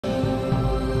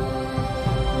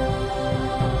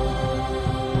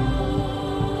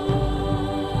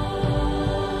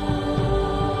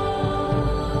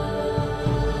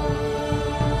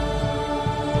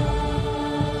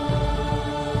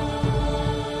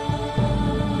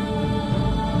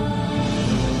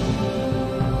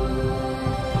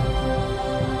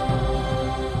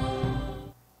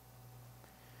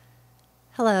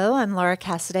I'm Laura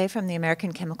Cassidy from the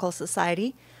American Chemical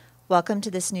Society. Welcome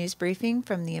to this news briefing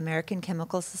from the American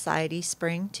Chemical Society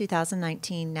Spring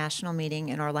 2019 National Meeting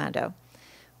in Orlando.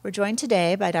 We're joined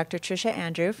today by Dr. Tricia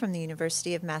Andrew from the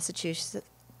University of Massachusetts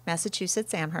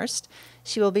Amherst.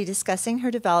 She will be discussing her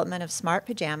development of smart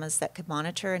pajamas that could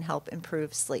monitor and help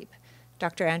improve sleep.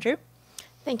 Dr. Andrew?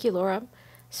 Thank you, Laura.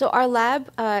 So our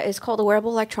lab is called a Wearable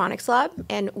Electronics Lab,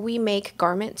 and we make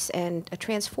garments and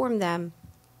transform them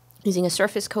using a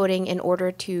surface coating in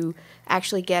order to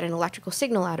actually get an electrical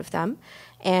signal out of them.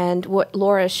 And what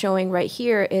Laura is showing right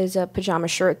here is a pajama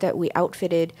shirt that we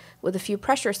outfitted with a few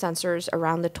pressure sensors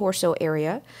around the torso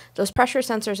area. Those pressure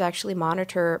sensors actually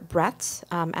monitor breaths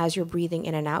as you're breathing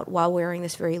in and out while wearing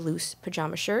this very loose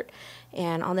pajama shirt.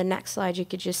 And on the next slide, you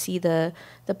could just see the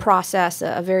process,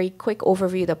 a very quick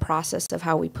overview of the process of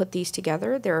how we put these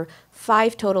together. There are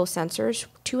 5 total sensors,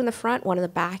 2 in the front, 1 in the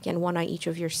back, and 1 on each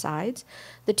of your sides.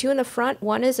 The 2 in the front,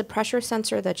 one is a pressure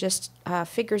sensor that just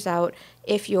figures out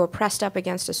if you're pressed up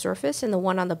against a surface, and the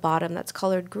one on the bottom that's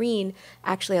colored green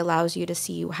actually allows you to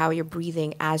see how you're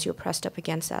breathing as you're pressed up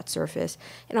against that surface.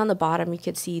 And on the bottom, you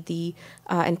could see the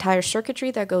entire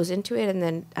circuitry that goes into it, and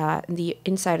then the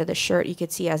inside of the shirt, you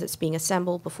could see as it's being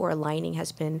assembled before a lining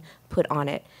has been put on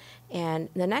it. And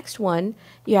the next one,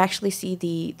 you actually see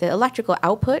the electrical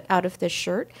output out of this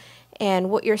shirt.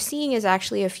 And what you're seeing is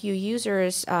actually a few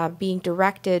users being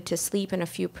directed to sleep in a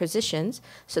few positions.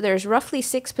 So there's roughly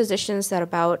 6 positions that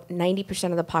about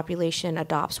 90% of the population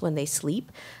adopts when they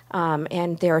sleep.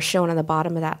 And they are shown on the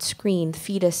bottom of that screen.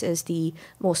 Fetus is the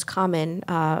most common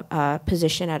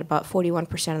position at about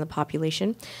 41% of the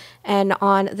population. And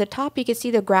on the top, you can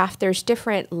see the graph. There's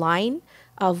different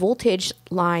voltage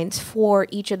lines for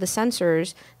each of the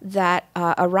sensors that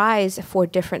arise for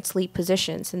different sleep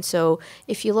positions. And so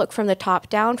if you look from the top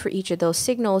down for each of those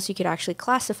signals, you could actually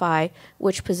classify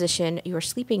which position you're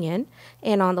sleeping in.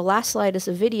 And on the last slide is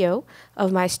a video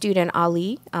of my student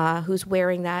Ali, who's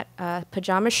wearing that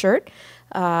pajama shirt.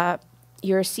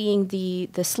 You're seeing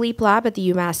the sleep lab at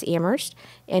the UMass Amherst,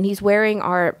 and he's wearing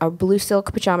our blue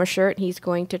silk pajama shirt. He's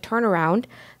going to turn around.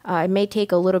 It may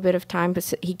take a little bit of time,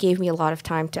 but he gave me a lot of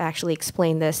time to actually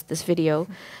explain this video.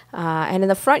 And in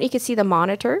the front, you can see the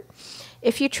monitor.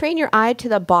 If you train your eye to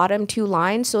the bottom 2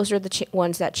 lines, those are the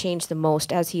ones that change the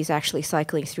most as he's actually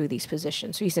cycling through these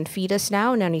positions. So he's in fetus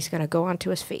now, and then he's going to go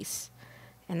onto his face,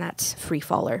 and that's free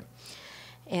faller.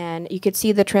 And you could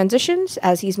see the transitions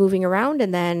as he's moving around,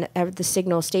 and then the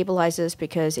signal stabilizes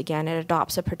because, again, it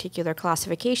adopts a particular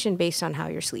classification based on how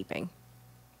you're sleeping.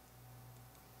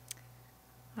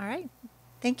 All right.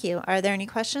 Thank you. Are there any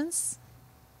questions?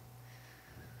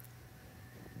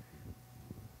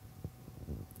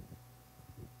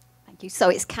 Thank you. So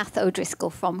it's Kath O'Driscoll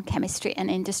from Chemistry and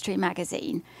Industry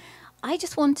magazine. I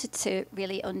just wanted to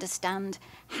really understand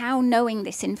how knowing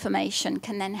this information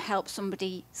can then help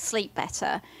somebody sleep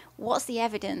better. What's the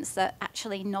evidence that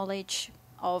actually knowledge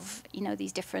of,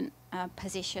 these different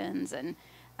positions and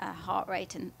heart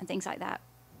rate and things like that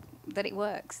it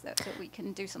works, that we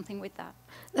can do something with that?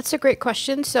 That's a great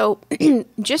question. So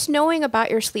just knowing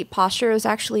about your sleep posture is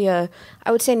actually I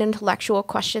would say an intellectual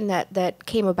question that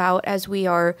came about as we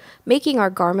are making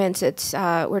our garments. It's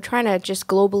we're trying to just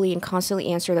globally and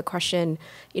constantly answer the question,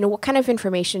 what kind of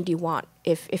information do you want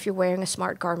if you're wearing a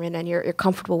smart garment and you're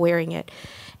comfortable wearing it?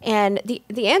 And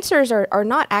the answers are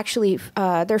not actually,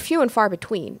 they're few and far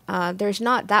between. There's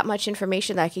not that much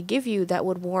information that I could give you that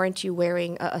would warrant you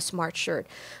wearing a smart shirt.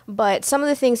 But some of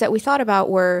the things that we thought about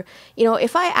were,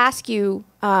 if I ask you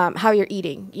how you're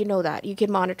eating, that. You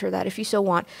can monitor that if you so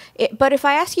want. But if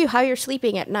I ask you how you're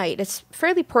sleeping at night, it's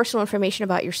fairly personal information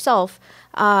about yourself,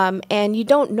 and you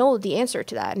don't know the answer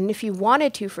to that. And if you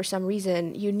wanted to, for some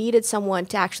reason, you needed someone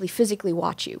to actually physically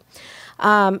watch you.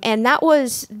 And that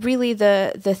was really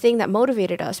the thing that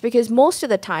motivated us, because most of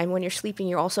the time when you're sleeping,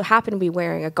 you also happen to be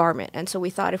wearing a garment. And so we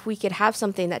thought if we could have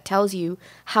something that tells you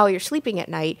how you're sleeping at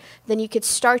night, then you could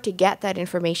start to get that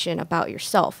information about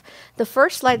yourself. The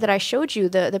first slide that I showed you,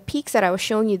 the peaks that I was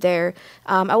showing you there,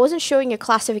 I wasn't showing you a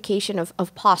classification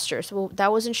of postures. Well,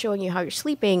 that wasn't showing you how you're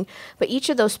sleeping, but each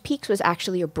of those peaks was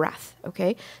actually your breath,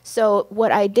 okay? So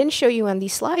what I didn't show you on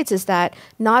these slides is that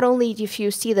not only if you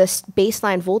see this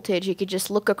baseline voltage, you could just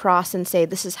look across and say,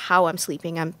 this is how I'm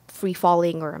sleeping. I'm free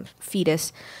falling or I'm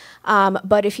fetus.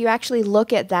 But if you actually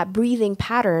look at that breathing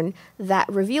pattern, that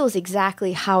reveals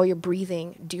exactly how you're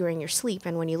breathing during your sleep.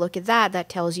 And when you look at that, that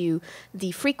tells you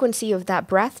the frequency of that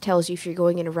breath, tells you if you're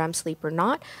going into REM sleep or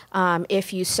not.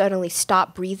 If you suddenly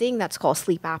stop breathing, that's called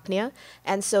sleep apnea.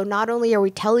 And so not only are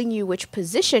we telling you which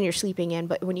position you're sleeping in,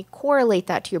 but when you correlate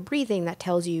that to your breathing, that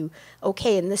tells you,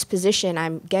 okay, in this position,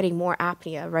 I'm getting more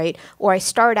apnea, right? Or I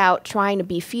start out trying to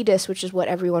be fetus, which is what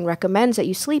everyone recommends that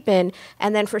you sleep in,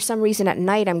 and then for some reason at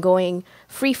night I'm going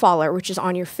free faller, which is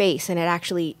on your face, and it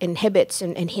actually inhibits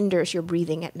and hinders your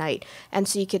breathing at night. And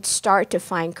so you could start to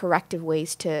find corrective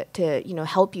ways to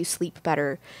help you sleep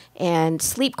better. And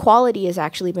sleep quality has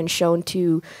actually been shown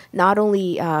to not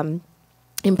only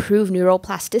improve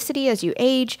neuroplasticity as you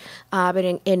age, but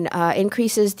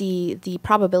increases the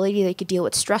probability that you could deal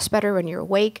with stress better when you're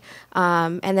awake.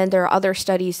 And then there are other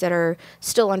studies that are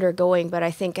still undergoing, but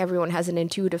I think everyone has an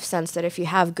intuitive sense that if you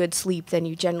have good sleep, then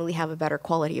you generally have a better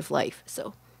quality of life.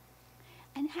 So.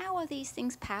 And how are these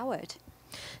things powered?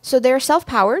 So they're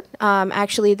self-powered.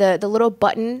 Actually, the little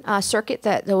button circuit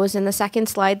that was in the second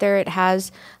slide there, it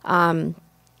has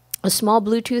a small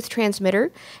Bluetooth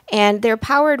transmitter, and they're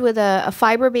powered with a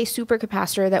fiber-based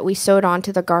supercapacitor that we sewed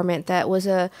onto the garment that was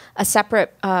a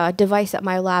separate device that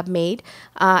my lab made.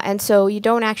 And so you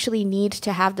don't actually need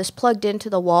to have this plugged into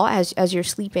the wall as you're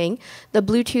sleeping. The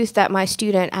Bluetooth that my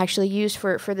student actually used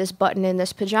for this button in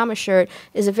this pajama shirt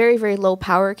is a very, very low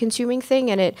power consuming thing,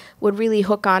 and it would really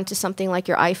hook onto something like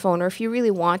your iPhone, or if you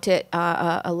really want it,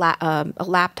 a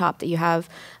laptop that you have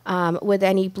with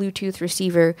any Bluetooth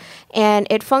receiver. And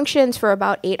it functions for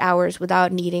about 8 hours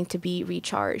without needing to be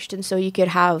recharged. And so you could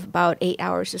have about 8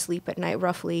 hours to sleep at night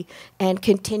roughly and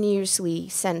continuously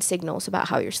send signals about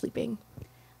how you're sleeping.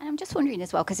 And I'm just wondering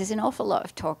as well, because there's an awful lot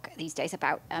of talk these days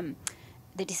about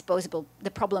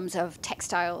the problems of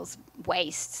textiles,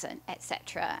 wastes, and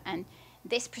etc. And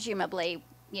this presumably,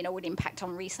 would impact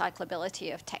on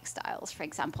recyclability of textiles, for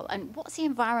example. And what's the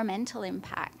environmental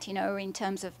impact, in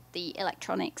terms of the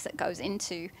electronics that goes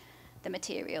into the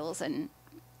materials and,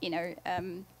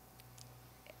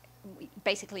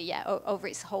 basically, over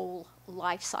its whole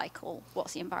life cycle,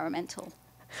 what's the environmental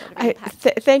sort of impact?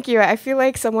 Thank you. I feel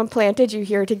like someone planted you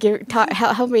here to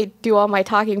help me do all my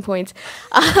talking points.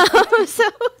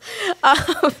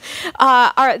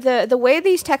 The way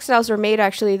these textiles are made,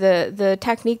 actually, the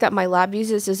technique that my lab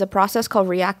uses is a process called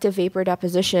reactive vapor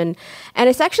deposition, and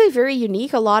it's actually very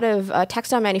unique. A lot of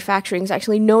textile manufacturing,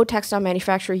 actually no textile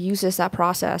manufacturer uses that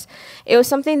process. It was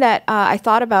something that I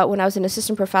thought about when I was an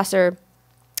assistant professor.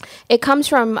 It comes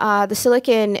from the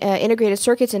silicon integrated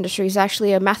circuits industry. Is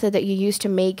actually a method that you use to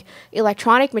make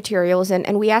electronic materials,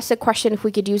 and we asked the question if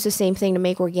we could use the same thing to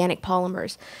make organic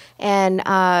polymers. And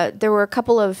there were a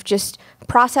couple of just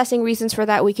processing reasons for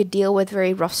that. We could deal with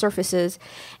very rough surfaces.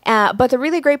 But the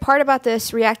really great part about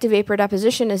this reactive vapor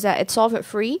deposition is that it's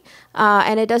solvent-free,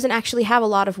 and it doesn't actually have a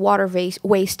lot of water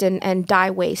waste and dye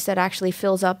waste that actually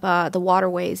fills up the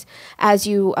waterways as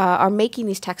you are making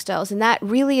these textiles. And that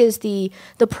really is the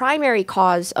primary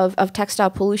cause of textile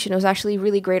pollution. It was actually a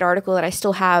really great article that I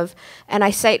still have, and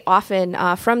I cite often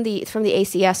from the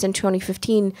ACS in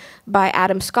 2015 by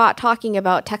Adam Scott talking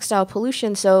about textile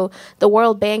pollution. So the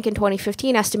World Bank in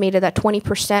 2015 estimated that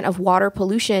 20% of water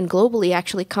pollution globally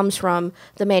actually comes from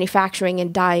the manufacturing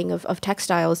and dyeing of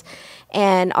textiles.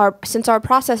 And since our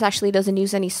process actually doesn't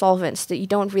use any solvents, that you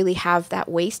don't really have that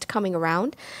waste coming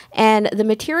around. And the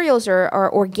materials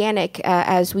are organic,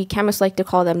 as we chemists like to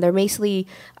call them. They're basically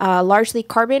largely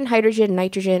carbon, hydrogen,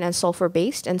 nitrogen, and sulfur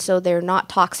based, and so they're not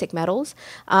toxic metals.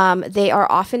 They are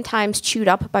oftentimes chewed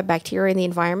up by bacteria in the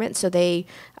environment, so they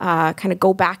kind of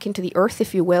go back into the earth,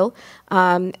 if you will.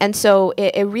 And so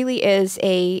it really is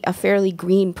a fairly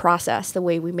green process, the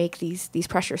way we make these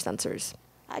pressure sensors.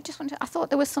 I thought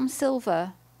there was some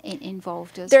silver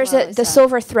involved as well. There's the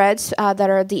silver threads that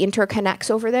are the interconnects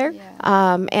over there.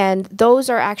 Yeah. And those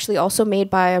are actually also made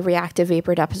by a reactive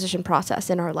vapor deposition process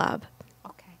in our lab.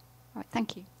 Okay. All right.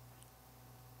 Thank you.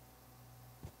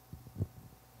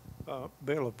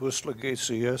 Bela Buslik,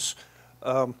 ACS.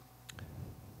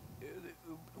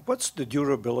 What's the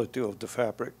durability of the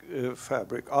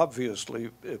fabric? Obviously,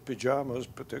 pajamas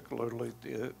particularly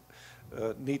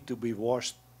need to be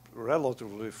washed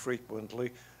relatively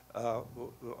frequently. How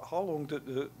long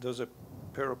does a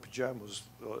pair of pajamas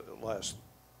last?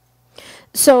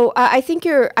 So I think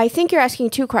you're asking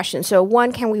two questions. So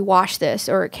one, can we wash this,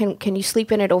 or can you sleep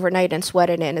in it overnight and sweat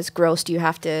it in? It's gross. Do you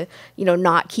have to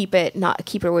not keep it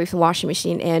away from the washing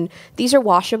machine? And these are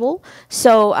washable.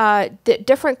 So the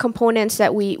different components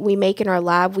that we make in our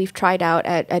lab, we've tried out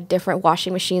at different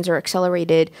washing machines or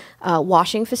accelerated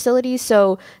washing facilities.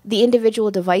 So the individual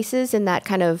devices in that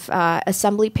kind of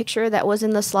assembly picture that was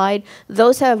in the slide,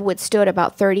 those have withstood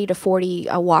about 30 to 40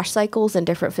 wash cycles in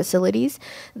different facilities.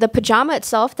 The pajama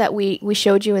itself that we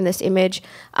showed you in this image,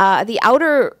 the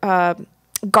outer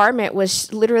garment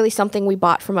was literally something we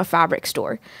bought from a fabric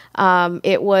store.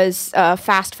 It was a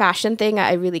fast fashion thing.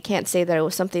 I really can't say that it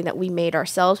was something that we made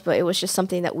ourselves, but it was just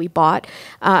something that we bought.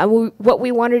 What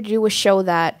we wanted to do was show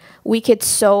that we could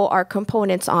sew our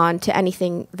components on to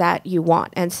anything that you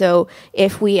want. And so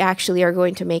if we actually are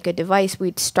going to make a device,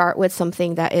 we'd start with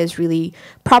something that is really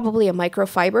probably a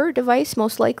microfiber device,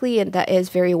 most likely, and that is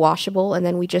very washable. And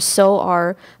then we just sew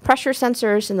our pressure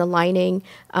sensors and the lining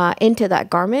into that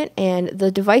garment. And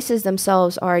the devices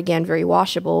themselves are, again, very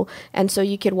washable. And so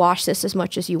you could wash this as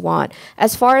much as you want.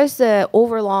 As far as the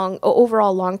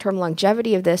overall long-term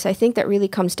longevity of this, I think that really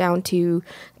comes down to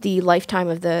the lifetime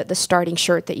of the starting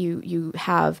shirt that you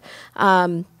have.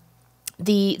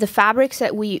 The fabrics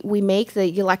that we make,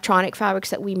 the electronic fabrics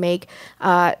that we make,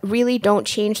 really don't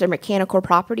change their mechanical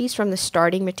properties from the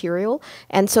starting material.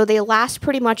 And so they last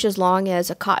pretty much as long as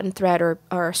a cotton thread or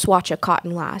a swatch of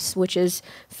cotton lasts, which is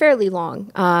fairly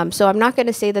long. So I'm not going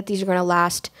to say that these are going to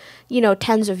last,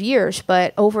 tens of years,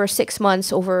 but over 6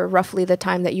 months, over roughly the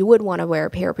time that you would want to wear a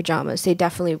pair of pajamas, they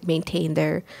definitely maintain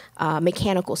their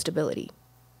mechanical stability.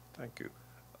 Thank you.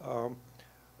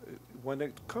 When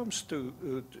it comes to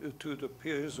the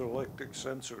piezoelectric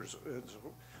sensors,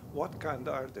 what kind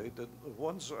are they? The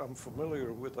ones I'm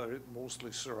familiar with are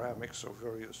mostly ceramics of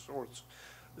various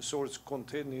sorts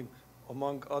containing,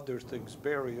 among other things,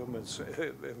 barium and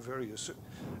various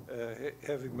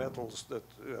heavy metals that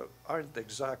aren't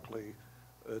exactly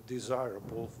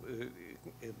desirable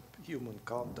in human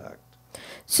contact.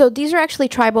 So these are actually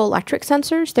triboelectric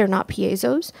sensors. They're not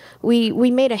piezos. We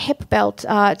made a hip belt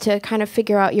to kind of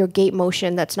figure out your gait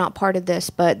motion. That's not part of this,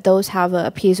 but those have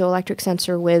a piezoelectric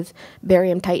sensor with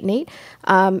barium titanate.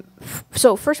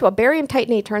 So first of all, barium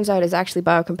titanate turns out is actually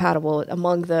biocompatible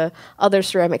among the other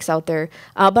ceramics out there.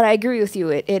 But I agree with you.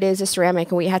 It is a ceramic,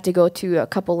 and we had to go to a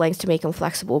couple lengths to make them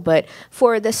flexible. But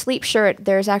for the sleep shirt,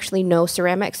 there's actually no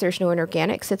ceramics. There's no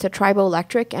inorganics. It's a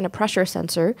triboelectric and a pressure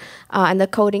sensor. And the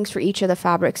coatings for each of the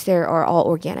fabrics there are all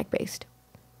organic based.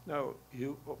 Now,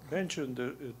 you mentioned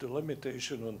the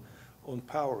limitation on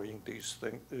powering these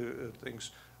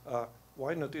things.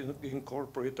 Why not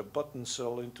incorporate a button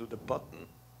cell into the button?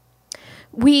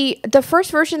 The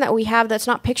first version that we have that's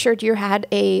not pictured here had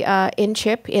a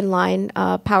in-chip, inline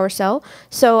power cell.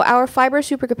 So our fiber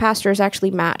supercapacitors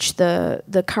actually match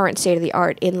the current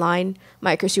state-of-the-art inline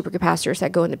micro supercapacitors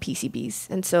that go into PCBs.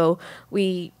 And so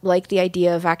we like the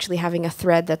idea of actually having a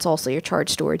thread that's also your charge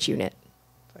storage unit.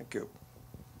 Thank you.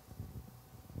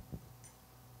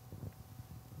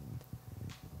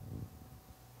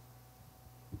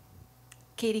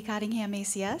 Katie Cottingham,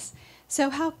 ACS.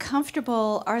 So how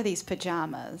comfortable are these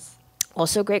pajamas?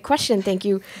 Also, great question. Thank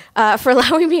you for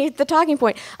allowing me the talking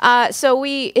point. So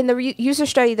we, in the user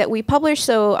study that we published,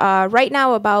 so right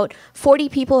now about 40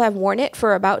 people have worn it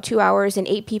for about 2 hours, and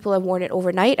 8 people have worn it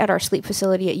overnight at our sleep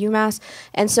facility at UMass.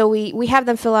 And so we have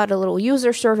them fill out a little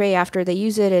user survey after they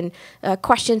use it, and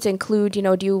questions include,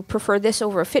 do you prefer this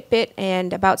over a Fitbit?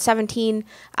 And about 17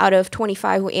 out of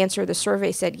 25 who answered the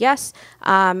survey said yes,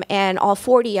 and all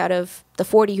 40 out of the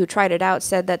 40 who tried it out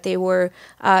said that they were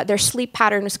their sleep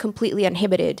pattern was completely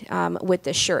uninhibited with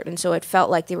this shirt, and so it felt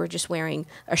like they were just wearing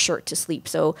a shirt to sleep.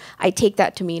 So I take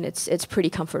that to mean it's pretty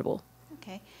comfortable.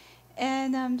 Okay,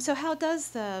 and so how does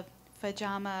the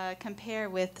pajama compare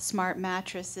with smart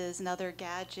mattresses and other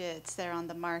gadgets that are on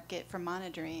the market for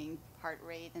monitoring heart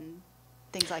rate and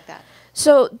things like that?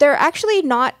 So there are actually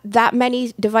not that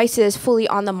many devices fully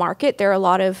on the market. There are a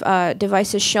lot of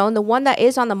devices shown. The one that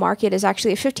is on the market is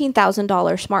actually a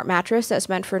 $15,000 smart mattress that's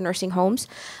meant for nursing homes.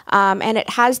 And it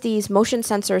has these motion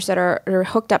sensors that are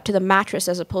hooked up to the mattress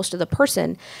as opposed to the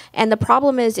person. And the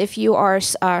problem is if you are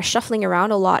shuffling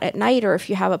around a lot at night, or if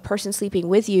you have a person sleeping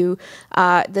with you,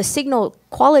 the signal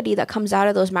quality that comes out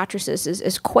of those mattresses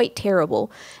is quite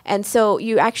terrible. And so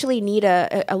you actually need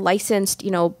a licensed,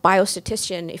 biostatistician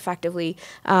clinician effectively,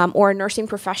 or a nursing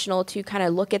professional to kind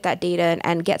of look at that data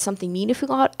and get something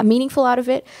meaningful out of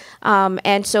it.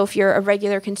 And so if you're a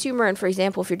regular consumer, and for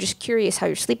example, if you're just curious how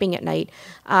you're sleeping at night,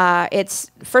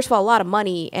 it's, first of all, a lot of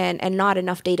money and not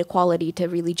enough data quality to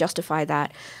really justify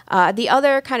that. The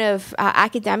other kind of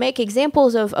academic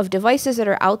examples of devices that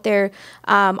are out there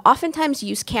oftentimes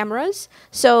use cameras.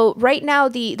 So right now,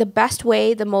 the best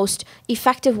way, the most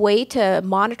effective way to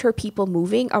monitor people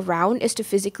moving around is to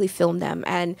physically film them.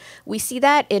 And we see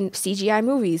that in CGI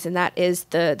movies, and that is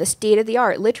the state of the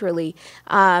art, literally.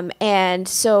 And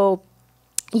so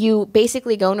you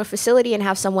basically go in a facility and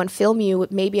have someone film you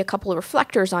with maybe a couple of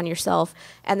reflectors on yourself,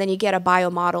 and then you get a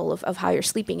biomodel of how you're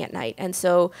sleeping at night. And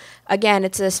so, again,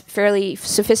 it's a fairly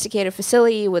sophisticated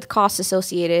facility with costs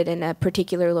associated in a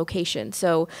particular location.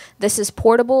 So this is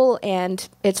portable, and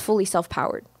it's fully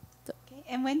self-powered. Okay.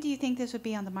 And when do you think this would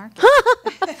be on the market?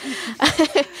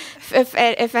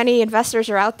 If any investors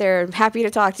are out there, I'm happy to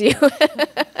talk to you.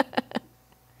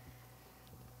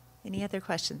 Any other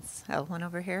questions? Oh, one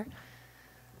over here.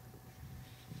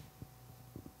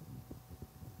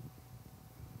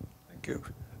 Thank you.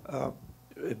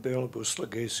 Available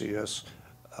ACS.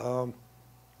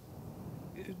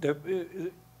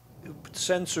 The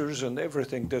sensors and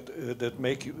everything that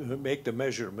make the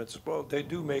measurements. Well, they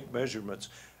do make measurements.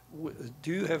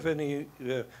 Do you have any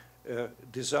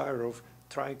desire of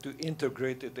trying to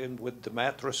integrate it in with the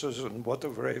mattresses and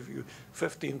whatever have you,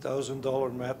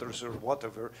 $15,000 mattress or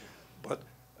whatever? But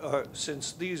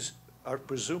since these are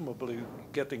presumably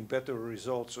getting better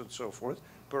results and so forth,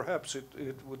 perhaps it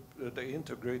would the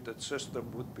integrated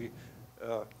system would be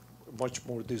much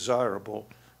more desirable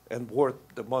and worth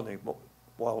the money.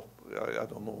 Well, I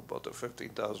don't know about a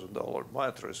 $15,000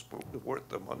 mattress, but worth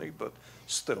the money, but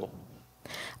still.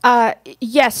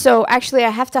 Yes, so actually I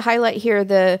have to highlight here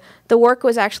the work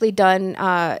was actually done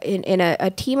in a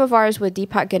team of ours with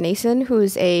Deepak Ganesan,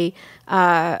 who's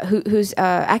who's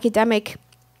academic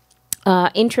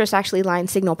interest actually line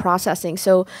signal processing.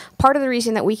 So part of the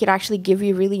reason that we could actually give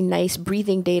you really nice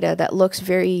breathing data that looks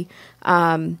very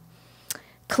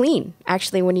clean,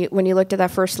 actually, when you looked at that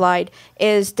first slide,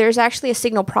 is there's actually a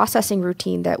signal processing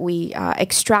routine that we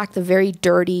extract the very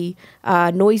dirty,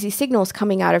 noisy signals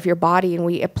coming out of your body, and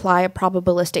we apply a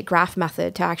probabilistic graph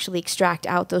method to actually extract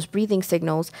out those breathing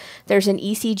signals. There's an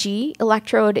ECG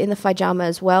electrode in the pajama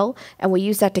as well, and we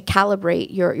use that to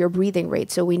calibrate your breathing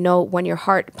rate. So we know when your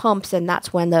heart pumps, and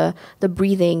that's when the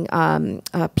breathing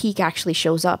peak actually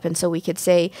shows up. And so we could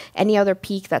say any other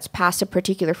peak that's past a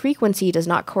particular frequency does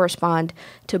not correspond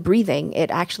to breathing. It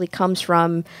actually comes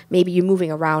from maybe you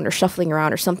moving around or shuffling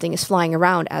around or something is flying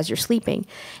around as you're sleeping.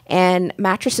 And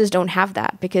mattresses don't have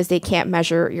that because they can't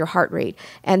measure your heart rate.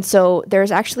 And so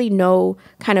there's actually no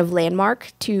kind of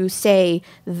landmark to say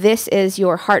this is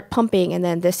your heart pumping and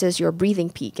then this is your breathing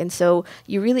peak. And so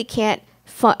you really can't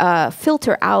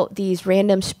filter out these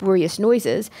random spurious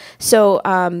noises. So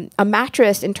a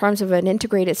mattress in terms of an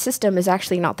integrated system is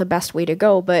actually not the best way to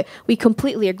go, but we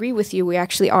completely agree with you. We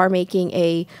actually are making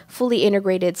a fully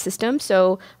integrated system.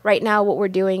 So right now what we're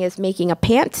doing is making a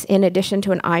pant in addition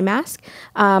to an eye mask.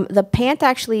 The pant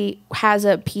actually has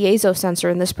a piezo sensor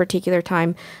in this particular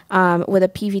time with a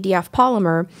PVDF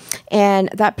polymer, and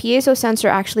that piezo sensor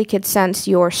actually could sense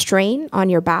your strain on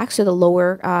your back, so the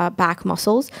lower back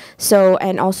muscles. So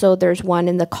and also there's one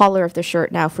in the collar of the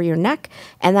shirt now for your neck,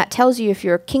 and that tells you if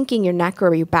you're kinking your neck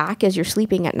or your back as you're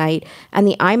sleeping at night. And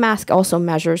the eye mask also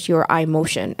measures your eye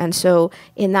motion. And so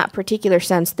in that particular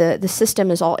sense, the system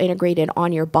is all integrated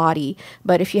on your body.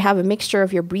 But if you have a mixture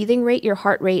of your breathing rate, your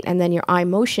heart rate, and then your eye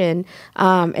motion,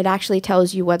 it actually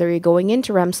tells you whether you're going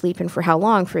into REM sleep and for how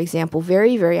long, for example,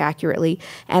 very, very accurately.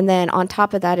 And then on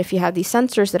top of that, if you have these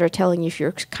sensors that are telling you if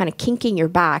you're kind of kinking your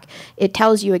back, it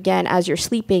tells you again as you're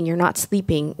sleeping, you're not sleeping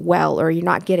well, or you're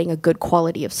not getting a good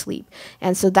quality of sleep.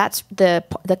 And so that's the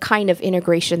kind of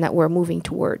integration that we're moving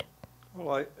toward.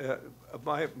 Well,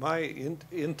 my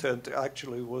intent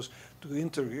actually was to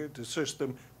integrate the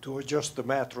system to adjust the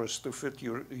mattress to fit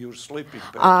your sleeping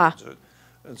patterns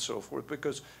and so forth.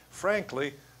 Because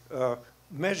frankly,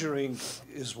 measuring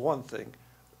is one thing,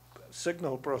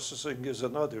 signal processing is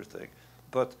another thing.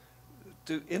 But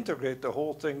to integrate the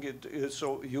whole thing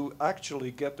so you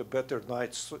actually get a better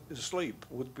night's sleep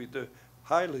would be the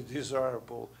highly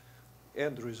desirable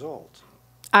end result.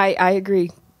 I agree.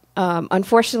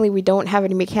 Unfortunately, we don't have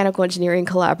any mechanical engineering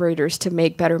collaborators to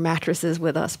make better mattresses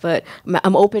with us, but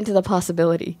I'm open to the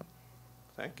possibility.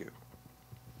 Thank you.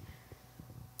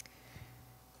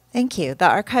 Thank you. The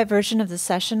archived version of the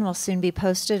session will soon be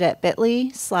posted at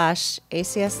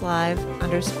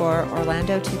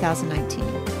bit.ly/ACSlive_Orlando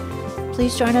 2019.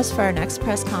 Please join us for our next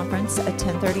press conference at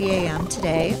 10:30 a.m.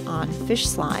 today on fish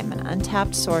slime, an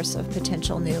untapped source of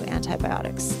potential new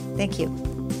antibiotics. Thank you.